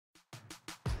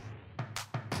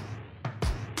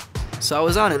So I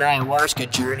was on an ayahuasca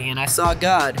journey and I saw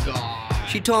God.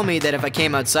 She told me that if I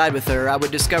came outside with her, I would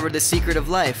discover the secret of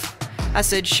life. I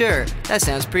said, sure, that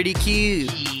sounds pretty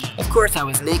cute. Of course I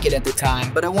was naked at the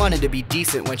time, but I wanted to be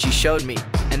decent when she showed me.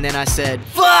 And then I said,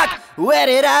 fuck! Where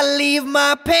did I leave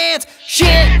my pants?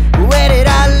 Shit! Where did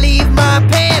I leave my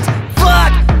pants?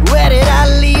 Fuck! Where did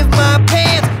I leave my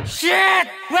pants? Shit!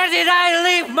 Where did I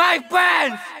leave my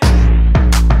pants?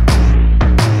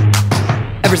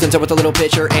 Ever since I was a little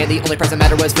pitcher and the only price that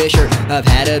mattered was Fisher, I've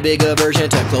had a big aversion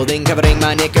to clothing covering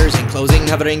my knickers and closing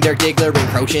hovering Dirk Diggler,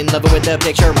 encroaching loving with the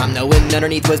picture. I'm knowing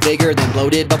underneath was bigger than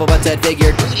bloated bubble butts that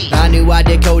figured. I knew I'd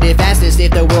decode it fastest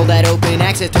if the world had open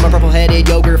access to my purple-headed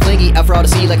yogurt flingy, out for all to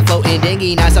see like a floating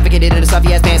dinghy. Now suffocated in a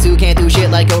stuffy-ass pants who can't do shit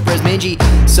like Oprah's Mingy.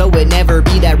 So it'd never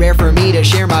be that rare for me to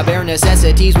share my bare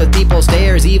necessities with people's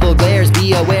stares, evil glares.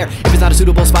 Be aware, if it's not a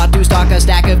suitable spot to stock a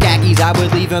stack of khakis, I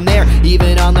would leave them there.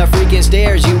 Even on the freaking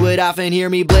stairs, you would often hear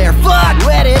me blare, fuck!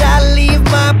 Where did I leave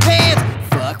my pants?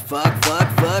 Fuck, fuck, fuck,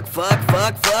 fuck, fuck,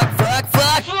 fuck, fuck, fuck,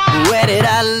 fuck. Where did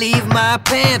I leave my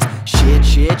pants? Shit,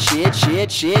 shit, shit,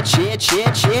 shit, shit, shit,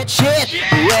 shit, shit, shit.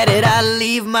 Where did I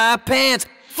leave my pants?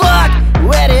 Fuck!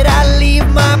 Where did I leave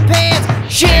my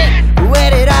pants? Shit! Where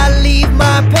did I leave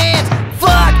my pants?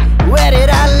 Fuck! Where did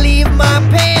I leave my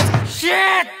pants?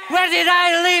 Shit! Where did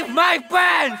I leave my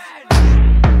pants?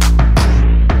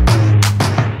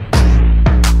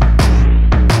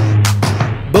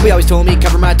 Bobby always told me,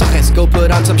 cover my tuchus, go put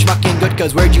on some schmucking good,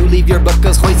 cause where'd you leave your book,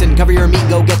 cause hoisin', cover your meat,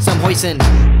 go get some hoisin'.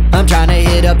 I'm trying to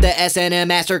hit up the S&M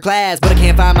masterclass, but I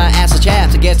can't find my ass of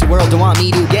chaps. I guess the world don't want me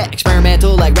to get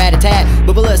experimental like rat-a-tat.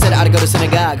 Bubba said I ought to go to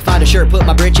synagogue, find a shirt, put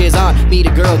my britches on, meet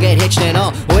a girl, get hitched and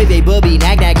all. Oy vey booby,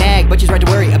 nag nag nag, but she's right to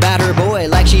worry about her boy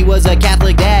like she was a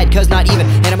Catholic dad, cause not even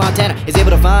Hannah Montana is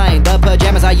able to find the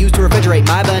pajamas I used to refrigerate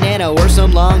my banana, or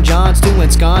some long johns to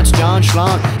ensconce John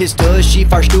Schlong. His tushy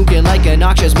farstookin' like a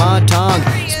noxious montong.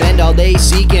 Spend all day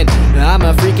seeking, I'm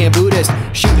a freaking Buddhist,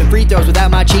 shooting free throws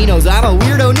without my chinos, I'm a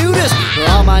weirdo nudist.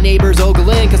 All my neighbors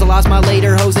ogling cause I lost my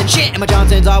later hose and shit, and my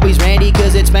Johnson's always randy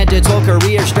cause it spent its whole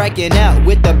career striking out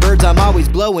with the birds, I'm always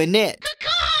blowing it.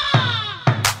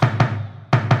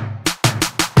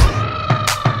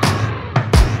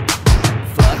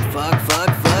 Fuck, fuck, fuck,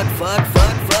 fuck, fuck,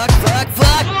 fuck, fuck, fuck,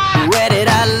 fuck. Where did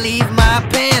I leave my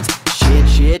pants? Shit,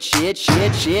 shit, shit,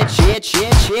 shit, shit, shit,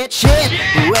 shit, shit, shit.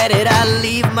 Where did I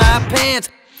leave my pants?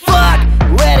 Fuck!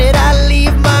 Where did I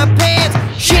leave my pants?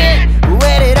 Shit!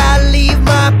 Where did I leave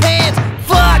my pants?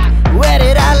 Fuck! Where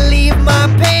did I leave my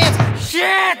pants?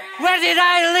 Shit! Where did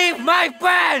I leave my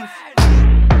pants?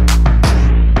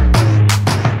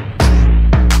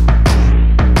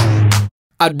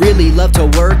 I'd really love to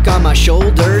work on my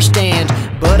shoulder stand,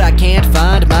 but I can't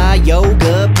find my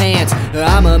yoga pants.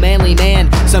 I'm a manly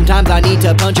man, sometimes I need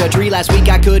to punch a tree. Last week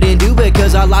I couldn't do it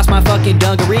cause I lost my fucking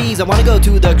dungarees. I wanna go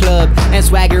to the club and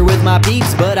swagger with my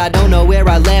peeps, but I don't know where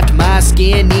I left my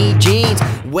skinny jeans.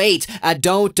 Wait, I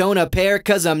don't own a pair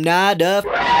cause I'm not a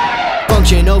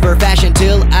function over fashion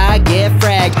till I get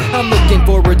fragged. I'm looking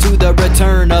forward to the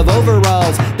return of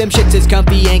overalls. Them shits is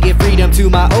comfy and give freedom to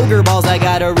my ogre balls. I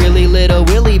got a really little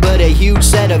willy but a huge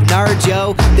set of nards,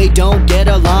 yo. They don't get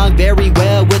along very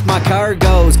well with my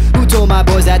cargos. Who told my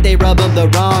boys that they rub them the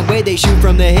wrong way? They shoot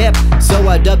from the hip, so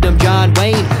I dubbed them John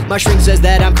Wayne. My shrink says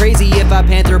that I'm crazy if I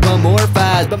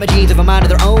panthropomorphize, but my jeans, if a mind of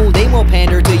their own, they won't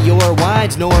pander to your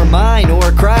wines, nor mine,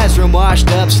 or cries from washed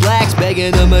up slacks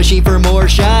begging the machine for more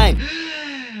shine.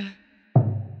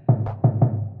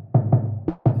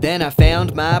 Then I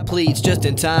found my pleats just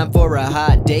in time for a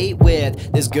hot date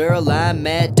with this girl I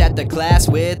met at the class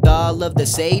with all of the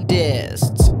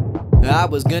sadists. I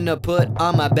was gonna put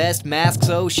on my best mask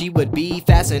so she would be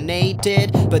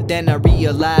fascinated, but then I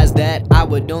realized that I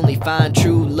would only find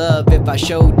true love if I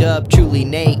showed up truly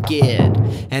naked.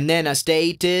 And then I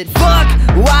stated, fuck,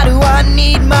 why do I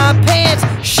need my pants?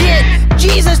 Shit,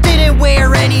 Jesus didn't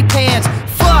wear any pants.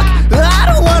 Fuck,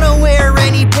 I don't wanna wear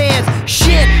any pants.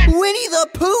 Shit, Winnie the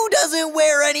Pooh doesn't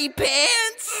wear any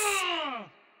pants.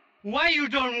 Why you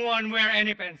don't want to wear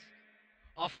any pants?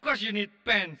 Of course you need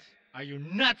pants. Are you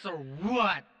nuts or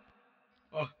what?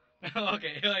 Oh,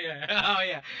 okay, oh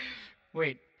yeah.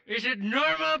 Wait, is it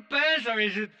normal pants or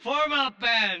is it formal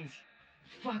pants?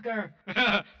 Fucker.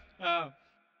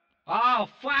 Oh,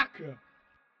 fuck.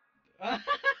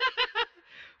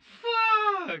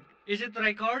 Fuck. Is it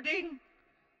recording?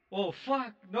 Oh,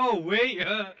 fuck. No way.